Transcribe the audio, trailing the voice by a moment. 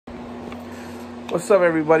What's up,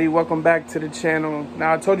 everybody? Welcome back to the channel.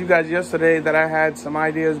 Now, I told you guys yesterday that I had some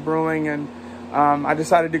ideas brewing, and I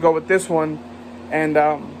decided to go with this one. And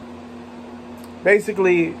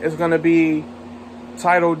basically, it's going to be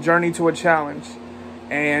titled Journey to a Challenge.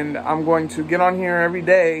 And I'm going to get on here every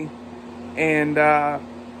day and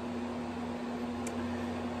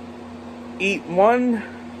eat one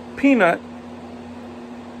peanut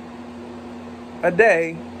a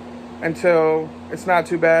day until it's not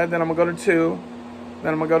too bad. Then I'm going to go to 2.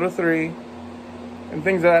 Then I'm going to go to 3. And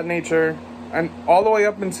things of that nature. And all the way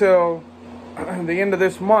up until the end of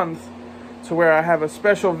this month, to where I have a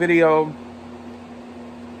special video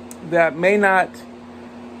that may not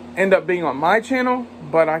end up being on my channel,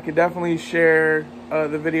 but I could definitely share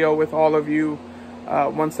the video with all of you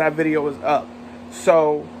once that video is up.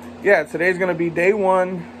 So yeah, today's going to be day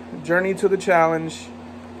 1, Journey to the Challenge.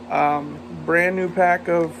 Brand new pack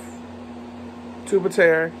of Tuba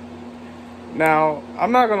Terre. Now,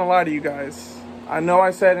 I'm not gonna lie to you guys. I know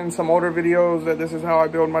I said in some older videos that this is how I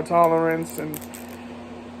build my tolerance, and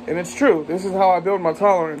it's true. This is how I build my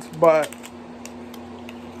tolerance, but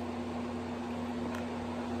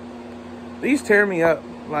these tear me up.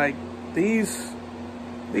 Like, these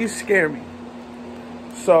scare me.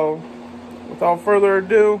 So, without further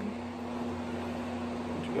ado,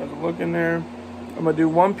 you guys are looking there. I'm gonna do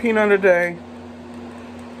 1 peanut a day.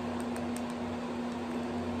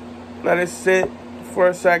 Let it sit for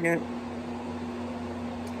a second,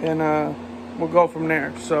 and we'll go from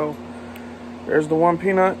there. So there's the 1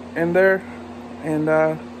 peanut in there,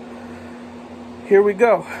 and here we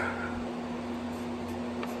go.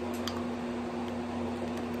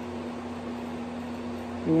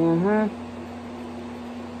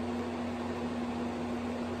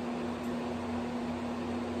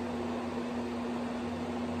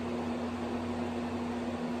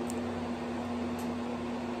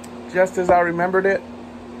 Just as I remembered it,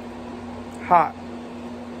 hot.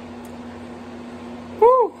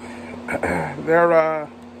 Woo! They're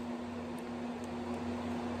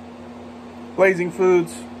Blazing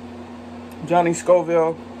Foods, Johnny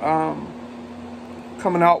Scoville,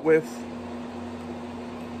 coming out with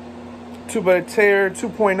Tuba Terre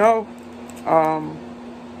 2.0.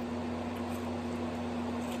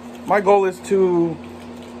 My goal is to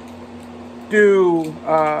do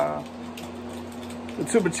the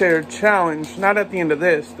Tuba Terre challenge, not at the end of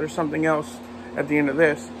this. There's something else at the end of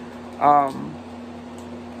this. At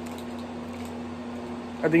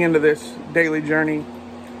the end of this daily journey.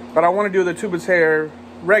 But I want to do the Tuba Terre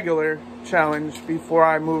regular challenge before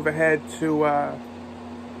I move ahead to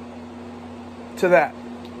that.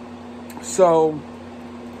 So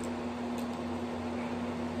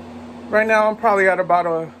right now I'm probably at about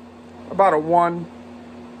a 1.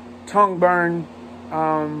 Tongue burn.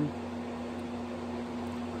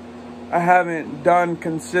 I haven't done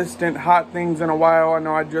consistent hot things in a while. I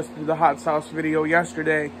know I just did the hot sauce video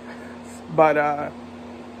yesterday, but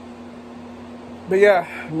yeah,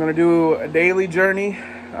 I'm gonna do a daily journey.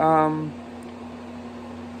 I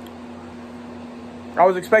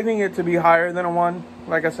was expecting it to be higher than a 1.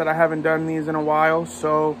 Like I said, I haven't done these in a while,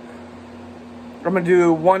 so I'm gonna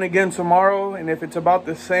do 1 again tomorrow, and if it's about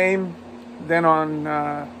the same, then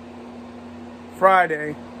on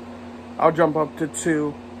Friday I'll jump up to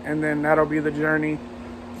 2. And then that'll be the journey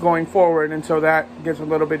going forward until that gets a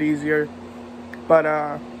little bit easier. But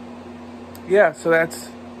yeah, so that's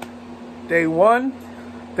day 1.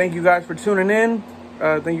 Thank you guys for tuning in.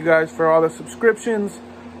 Thank you guys for all the subscriptions.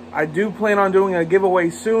 I do plan on doing a giveaway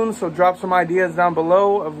soon, so drop some ideas down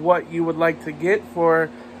below of what you would like to get for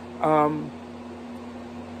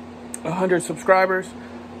 100 subscribers.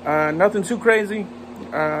 Nothing too crazy.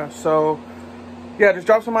 So yeah, just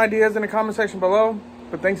drop some ideas in the comment section below.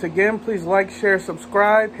 But thanks again. Please like, share,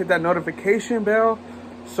 subscribe. Hit that notification bell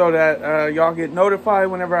so that y'all get notified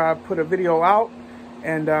whenever I put a video out.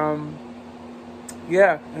 And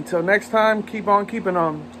yeah, until next time, keep on keeping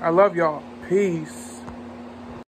on. I love y'all. Peace.